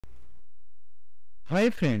Hi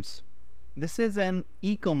friends, this is an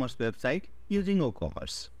e-commerce website using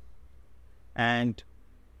WooCommerce, and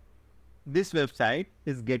this website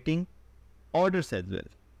is getting orders as well.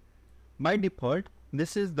 By default,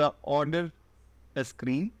 this is the order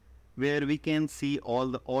screen where we can see all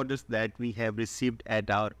the orders that we have received at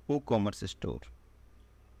our WooCommerce store.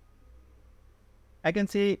 I can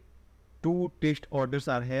say two test orders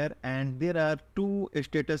are here, and there are two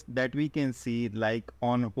status that we can see like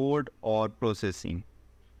on hold or processing.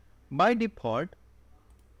 By default,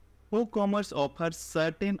 WooCommerce offers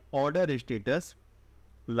certain order status,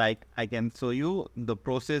 like I can show you the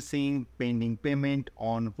processing, pending payment,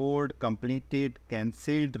 on hold, completed,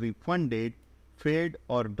 cancelled, refunded, failed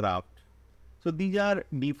or draft. So these are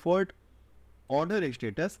default order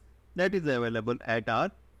status that is available at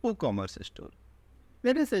our WooCommerce store.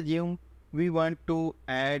 Let us assume we want to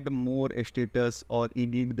add more status or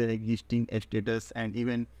edit the existing status and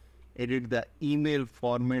even edit the email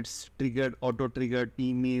formats, auto-triggered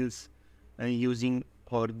emails using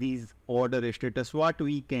for these order status. What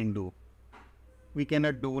we can do? We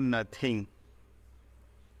cannot do nothing.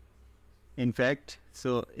 In fact,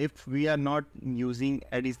 so if we are not using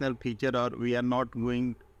additional feature or we are not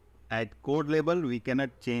going at code level, we cannot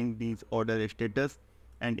change these order status,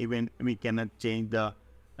 and even we cannot change the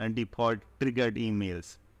default triggered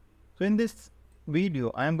emails. So in this video,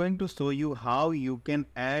 I am going to show you how you can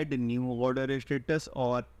add new order status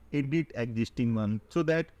or edit existing one so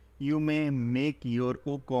that you may make your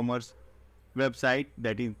WooCommerce website,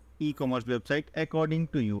 that is e-commerce website, according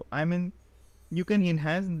to you. I mean, you can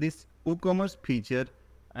enhance this WooCommerce feature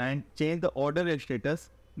and change the order status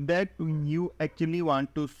that you actually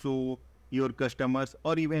want to show your customers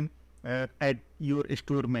or even at your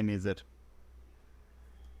store manager.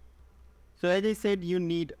 So as I said, you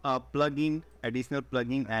need a plugin, additional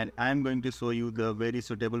plugin, and I am going to show you the very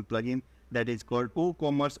suitable plugin that is called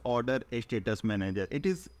WooCommerce Order Status Manager. It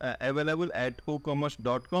is available at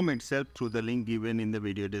WooCommerce.com itself through the link given in the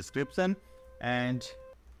video description, and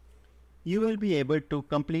you will be able to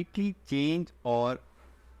completely change or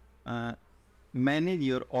manage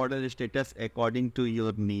your order status according to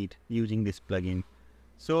your need using this plugin.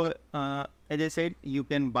 So as I said, you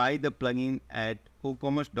can buy the plugin at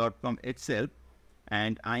WooCommerce.com itself,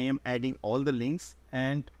 and I am adding all the links.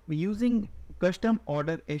 And using custom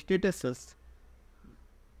order statuses,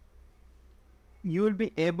 you will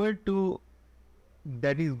be able to,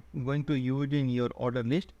 that is going to use in your order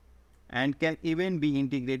list, and can even be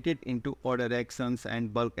integrated into order actions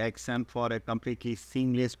and bulk action for a completely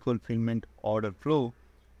seamless fulfillment order flow.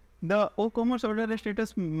 The WooCommerce Order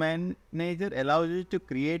Status Manager allows you to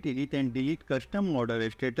create, edit and delete custom order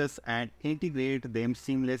status and integrate them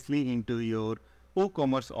seamlessly into your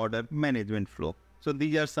WooCommerce order management flow. So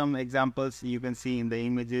these are some examples you can see in the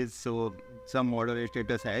images. So some order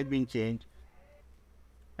status has been changed.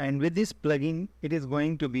 And with this plugin, it is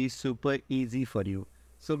going to be super easy for you.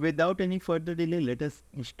 So without any further delay, let us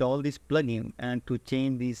install this plugin, and to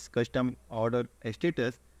change this custom order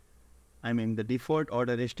status, I mean the default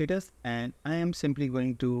order status, and I am simply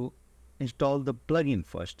going to install the plugin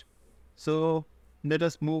first. So let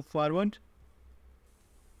us move forward.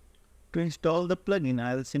 To install the plugin,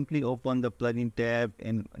 I will simply open the plugin tab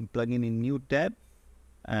and plugin in new tab.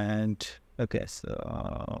 And okay,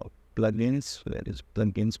 so plugins, where is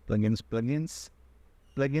plugins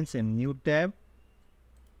in new tab,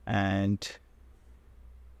 and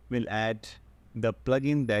we'll add the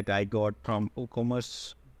plugin that I got from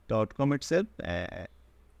WooCommerce.com itself.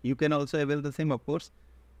 You can also avail the same, of course,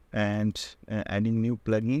 and adding new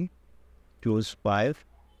plugin, choose file.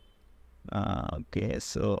 Okay,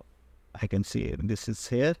 so I can see this is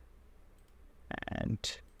here, and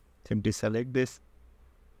simply select this.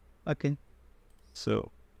 Okay,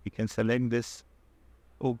 so you can select this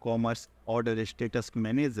WooCommerce Order Status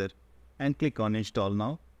Manager and click on install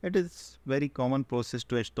now. It is very common process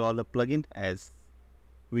to install a plugin as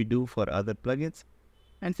we do for other plugins,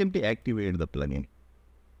 and simply activate the plugin.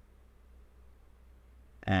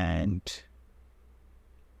 And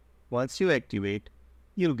once you activate,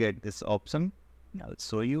 you'll get this option. I'll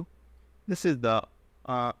show you. This is the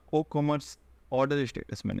WooCommerce Order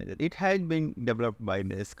Status Manager. It has been developed by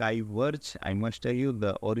the Skyverge. I must tell you,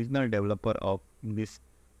 the original developer of this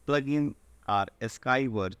plugin are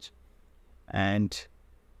Skyverge, and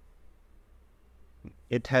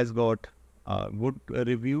it has got a good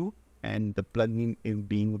review, and the plugin is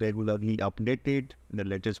being regularly updated. The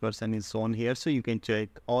latest version is shown here, so you can check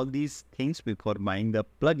all these things before buying the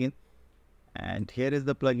plugin. And here is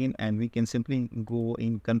the plugin, and we can simply go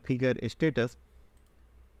in configure status.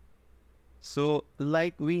 So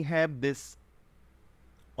like we have this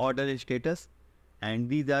order status, and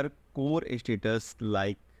these are core status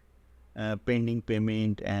like pending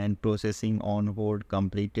payment and processing, on hold,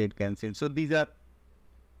 completed, cancelled. So these are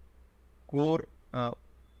core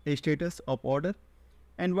status of order.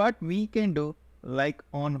 And what we can do, like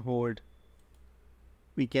on hold,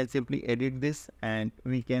 we can simply edit this, and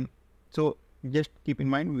we can, so just keep in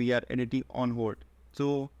mind we are editing on hold,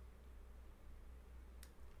 so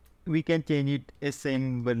we can change it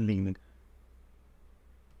assembling.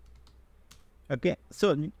 Okay,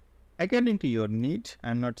 so according to your need,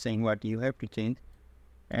 I'm not saying what you have to change,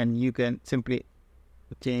 and you can simply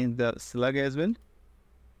change the slug as well.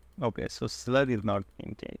 Okay, so slug is not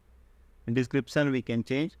being changed. In description we can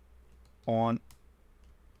change on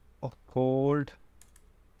hold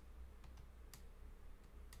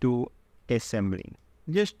to assembling,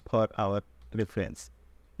 just for our reference.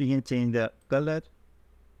 You can change the color.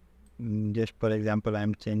 Just for example,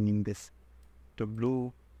 I'm changing this to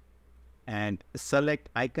blue, and select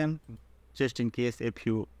icon, just in case if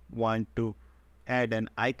you want to add an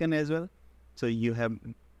icon as well. So you have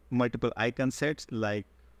multiple icon sets, like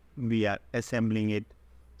we are assembling it,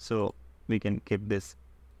 so we can keep this,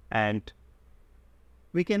 and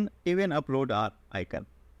we can even upload our icon.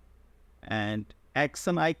 And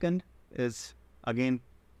action icon is again,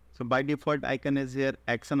 so by default icon is here.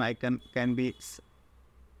 Action icon can be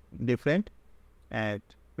different, and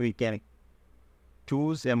we can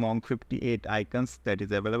choose among 58 icons that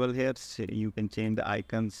is available here. So you can change the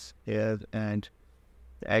icons here, and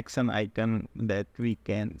the action icon that we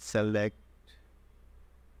can select,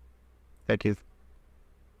 that is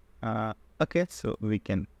okay, so we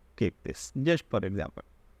can keep this just for example.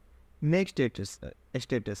 Next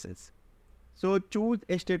statuses. So choose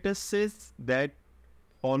statuses that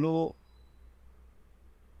follow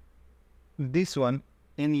this one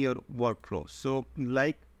in your workflow. So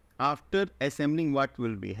like after assembling, what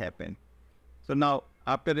will be happen? So now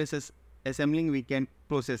after assembling, we can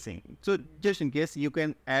processing. So just in case, you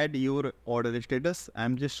can add your order status.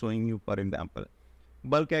 I'm just showing you for example.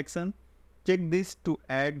 Bulk action, check this to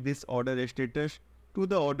add this order status to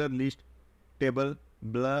the order list table,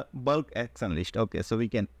 bulk action list. Okay, so we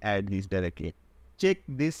can add this directly. Check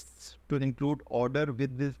this to include order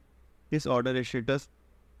with this order status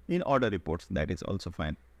in order reports. That is also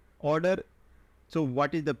fine. Order, so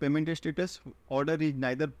what is the payment status? Order is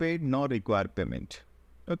neither paid nor require payment.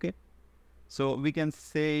 Okay, so we can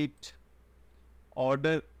say it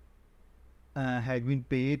order had been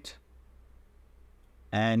paid,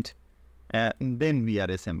 and then we are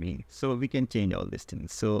assembling. So we can change all these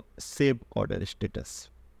things. So save order status.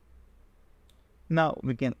 Now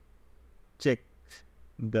we can check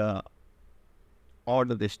the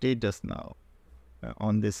order status now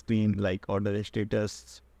on the screen, like order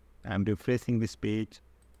status. I'm refreshing this page.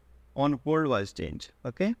 On hold was changed.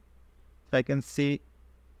 Okay, so I can see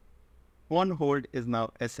on hold is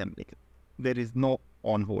now assembling. There is no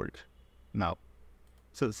on hold now.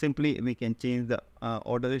 So simply we can change the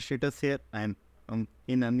order status here, and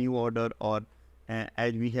in a new order, or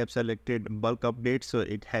as we have selected bulk update, so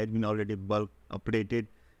it has been already bulk updated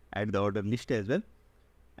at the order list as well.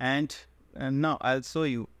 And now I'll show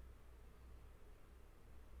you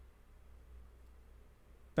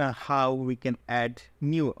how we can add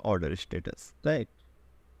new order status, right?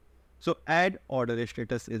 So add order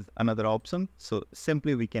status is another option. So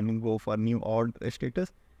simply we can go for new order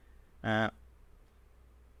status.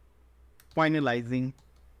 Finalizing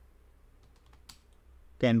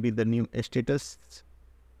can be the new status.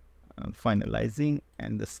 Finalizing,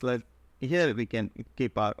 and the slug, here we can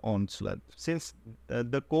keep our own slug. Since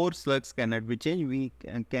the core slugs cannot be changed, we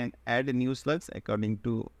can add new slugs according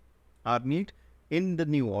to our need in the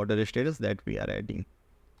new order status that we are adding.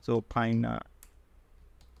 So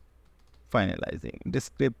finalizing,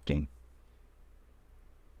 descripting,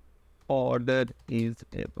 order is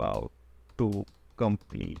about to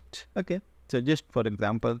complete. Okay, so just for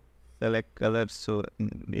example, select color, so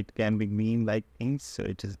it can be green like things, so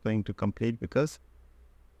it is going to complete because,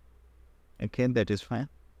 okay, that is fine,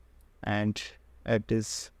 and it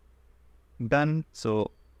is done.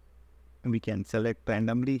 So we can select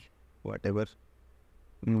randomly whatever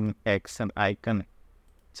action icon.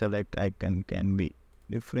 Select icon can be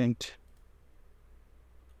different.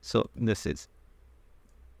 So this is,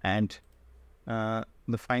 and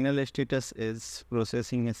the final status is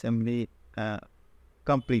processing assembly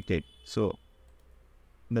completed. So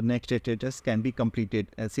the next status can be completed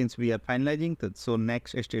since we are finalizing. So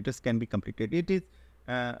next status can be completed. It is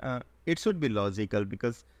it should be logical,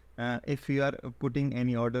 because if you are putting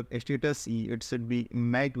any order status, it should be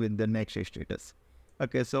met with the next status.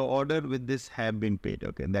 Okay, so order with this have been paid.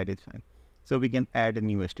 Okay, that is fine. So we can add a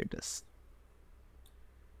new status.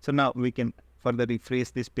 So now we can further refresh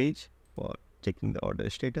this page for checking the order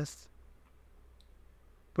status.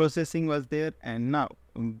 Processing was there, and now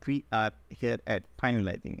we are here at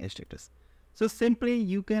finalizing status. So simply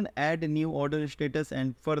you can add a new order status,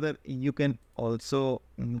 and further you can also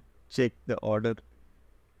check the order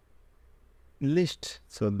list.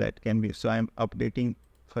 So that can be, so I'm updating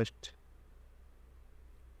first.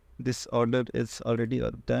 This order is already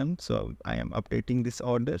done, so I am updating this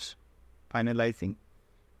order, finalizing,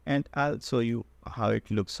 and I'll show you how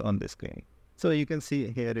it looks on the screen. So you can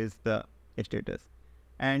see here is the status,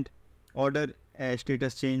 and order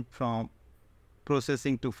status change from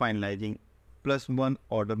processing to finalizing plus one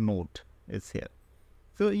order note is here.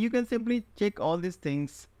 So you can simply check all these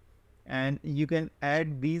things, and you can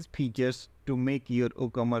add these features to make your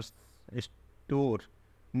WooCommerce store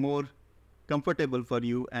more comfortable for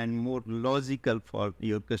you and more logical for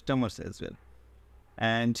your customers as well.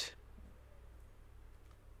 And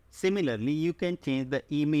similarly, you can change the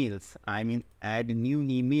emails. I mean, add new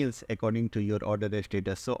emails according to your order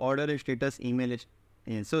status. So order status email is,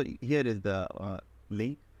 so here is the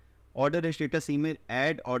link. Order status email,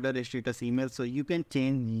 add order status email. So you can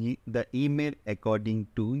change the email according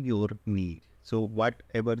to your need. So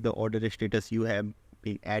whatever the order status you have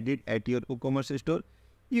been added at your WooCommerce store,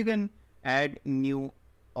 you can add new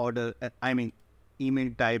order,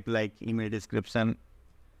 email type, like email description.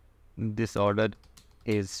 This order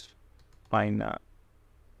is finalized,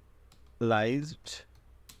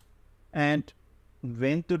 and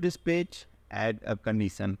when to this page, add a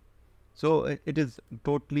condition. So it is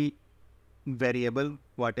totally variable,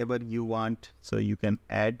 whatever you want. So you can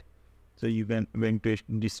add, so you can when to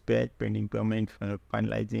dispatch, pending payment,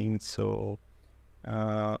 finalizing, so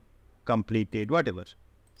completed, whatever.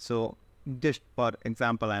 So just for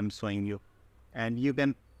example, I'm showing you, and you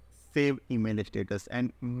can save email status,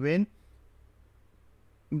 and when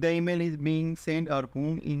the email is being sent or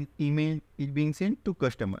whom email is being sent to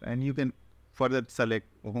customer, and you can further select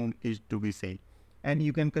whom is to be sent, and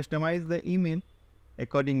you can customize the email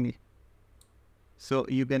accordingly. So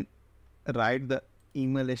you can write the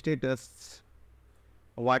email status,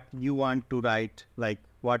 what you want to write, like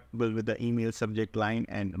what will be the email subject line,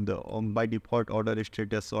 and the by default order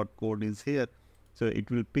status sort code is here. So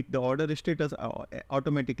it will pick the order status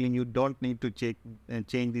automatically. You don't need to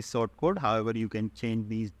change the sort code. However, you can change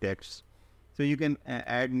these texts. So you can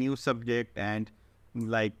add new subject, and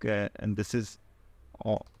like and this is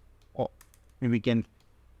we can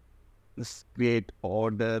create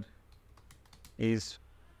order is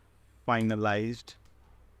finalized,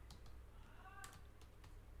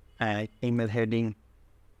 and email heading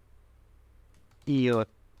your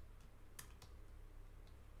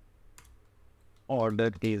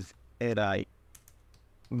order is arriving,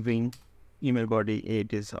 email body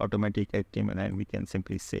it is automatic HTML, and we can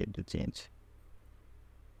simply save the change.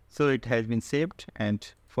 So it has been saved, and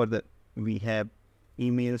further we have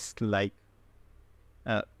emails like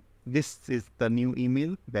this is the new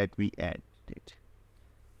email that we added.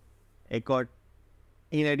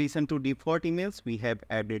 In addition to default emails, we have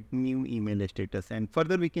added new email status, and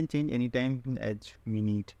further we can change anytime as we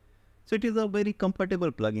need. So it is a very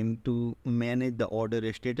comfortable plugin to manage the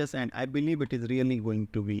order status, and I believe it is really going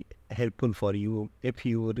to be helpful for you if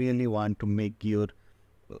you really want to make your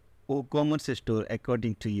WooCommerce store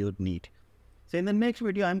according to your need. So in the next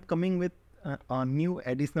video, I'm coming with a new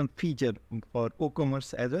additional feature for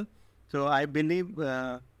WooCommerce as well. So I believe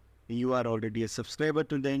you are already a subscriber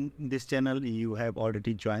to this channel. You have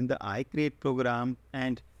already joined the I Create program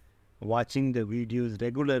and watching the videos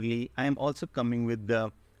regularly. I am also coming with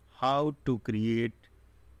the how to create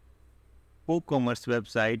WooCommerce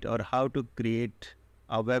website, or how to create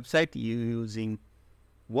a website using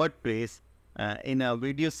WordPress in a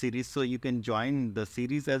video series. So you can join the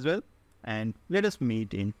series as well, and let us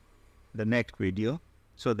meet in the next video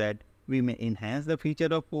so that we may enhance the feature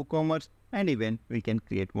of WooCommerce, and even we can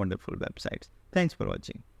create wonderful websites. Thanks for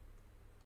watching.